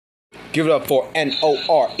Give it up for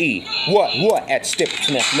N-O-R-E. What? At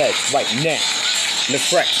Stipleton Athletics right now.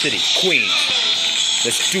 LaFrac City, Queens.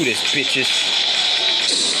 Let's do this, bitches.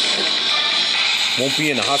 Won't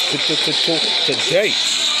be in the hospital today.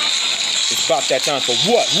 It's about that time for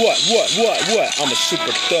what? I'm a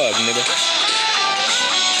super thug, nigga.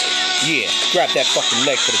 Yeah, grab that fucking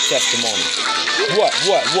leg for the testimony. What?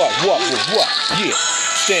 Yeah,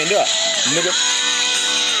 stand up, nigga.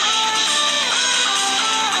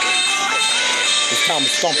 It's time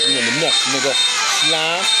to stomp you in the nuts, nigga.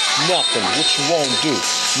 Slime, nothing. What you won't do?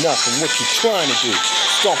 Nothing. What you trying to do?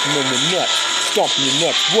 Stomp him in the nuts. Stomp in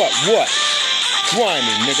your nuts. What?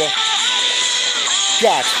 Grimy, nigga.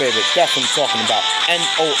 God's favorite. That's what I'm talking about.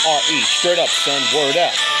 N-O-R-E. Straight up, son. Word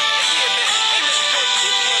up.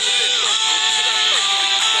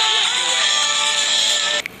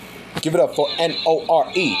 Give it up for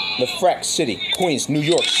N-O-R-E. LaFrac City, Queens, New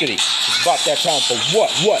York City. It's about that time for what?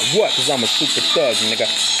 Because I'm a super thug, nigga.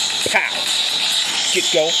 Pow. Get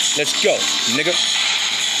go. Let's go, nigga.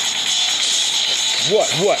 What?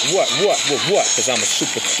 Because I'm a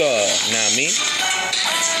super thug, know what I mean?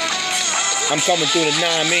 I'm coming through the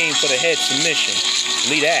 9 for the head submission.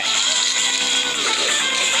 Leave that.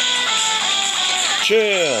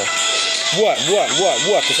 Chill. What?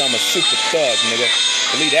 Because I'm a super thug, nigga.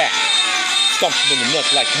 Leave that. Stomp in the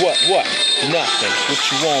nuts like what? Nothing. What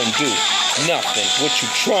you won't do? Nothing. What you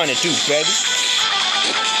trying to do, baby?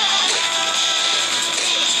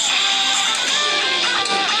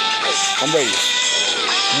 I'm ready.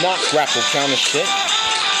 Not grapple counter shit.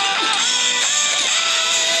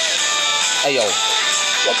 Hey yo,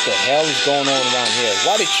 what the hell is going on around here?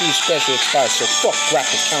 Why they choose special expire? So fuck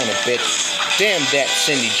grapple counter, bitch. Damn that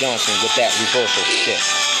Cindy Johnson with that reversal shit.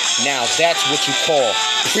 Now that's what you call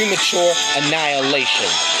premature annihilation.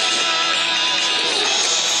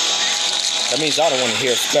 That means I don't want to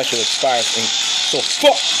hear special expires. So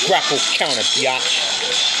fuck grapple counter, biatch.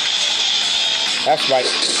 That's right.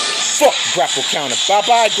 Fuck grapple counter.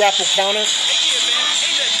 Bye-bye, grapple counter.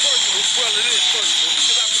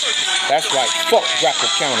 That's right. Fuck grapple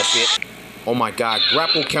counter, bitch. Oh my God,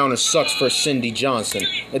 grapple counter sucks for Cindy Johnson.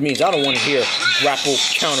 That means I don't want to hear grapple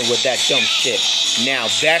counter with that dumb shit. Now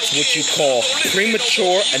that's what you call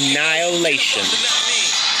premature annihilation.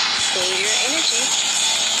 Hold your energy.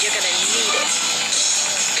 You're gonna need it.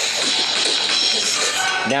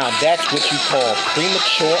 Now that's what you call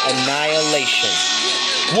premature annihilation.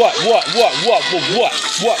 What? I'm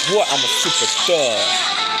a super thug.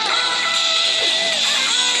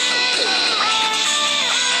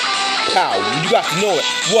 Pow, you got to know it.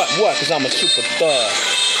 What? Because I'm a super thug.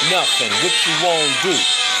 Nothing. What you won't do?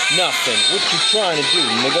 Nothing. What you trying to do,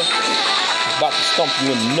 nigga? About to stump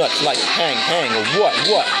you in the nuts like hang, or what?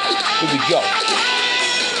 Here we go.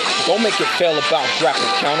 Don't make it fail about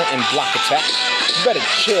grapple counter and block attack. You better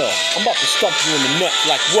chill. I'm about to stump you in the nuts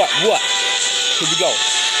like what? Here we go.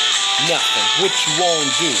 Nothing. What you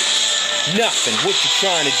won't do? Nothing. What you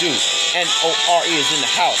trying to do? N-O-R-E is in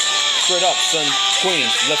the house. Straight up, son.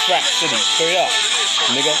 Queens, LaFrac City. Straight up,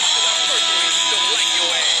 nigga.